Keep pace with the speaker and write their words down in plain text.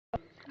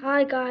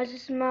Hi guys,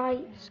 this is my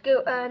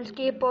scooter and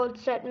skateboard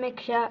set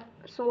mixture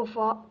so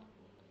far.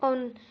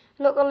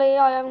 Luckily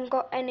I haven't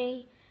got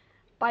any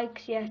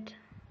bikes yet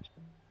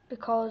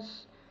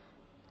because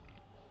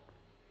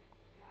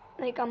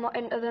I'm not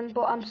into them,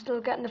 but I'm still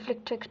getting the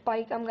trix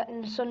bike. I'm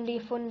getting the Sunday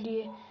Fun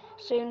Day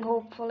soon,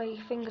 hopefully.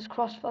 Fingers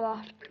crossed for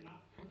that.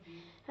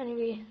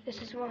 Anyway,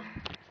 this is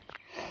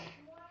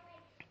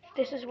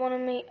one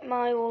of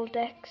my old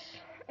decks,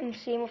 and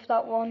same with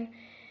that one.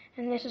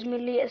 And this is my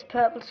latest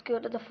purple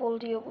scooter, the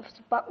foldy up with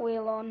the back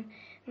wheel on,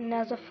 and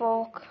there's a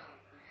fork,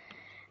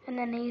 and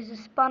then here's a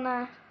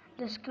spanner,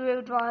 the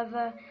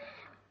screwdriver,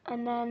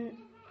 and then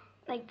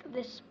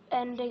this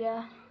end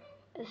here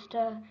is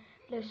to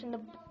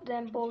loosen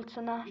them bolts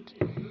and that,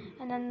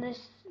 and then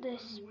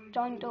this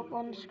joint up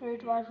on the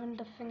screwdriver and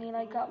the thingy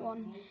like that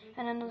one,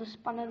 and another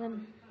spanner,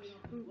 them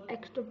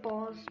extra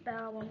bars,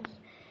 spare ones,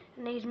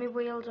 and these my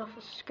wheels off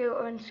a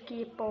scooter and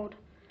skateboard.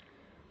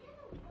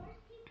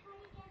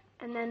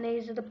 And then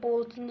these are the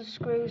bolts and the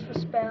screws for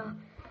spare,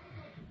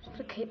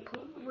 to keep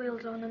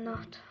wheels on and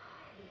that.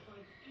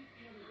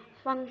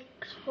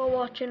 Thanks for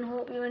watching,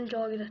 hope you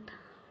enjoyed it.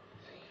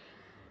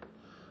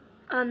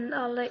 And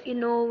I'll let you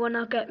know when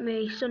I get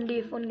me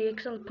Sunday Fun Day,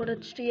 because I'll put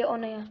it straight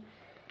on here.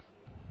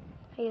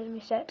 Here's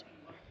my set.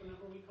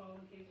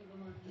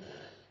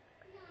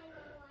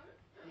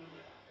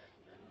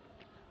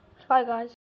 Bye guys.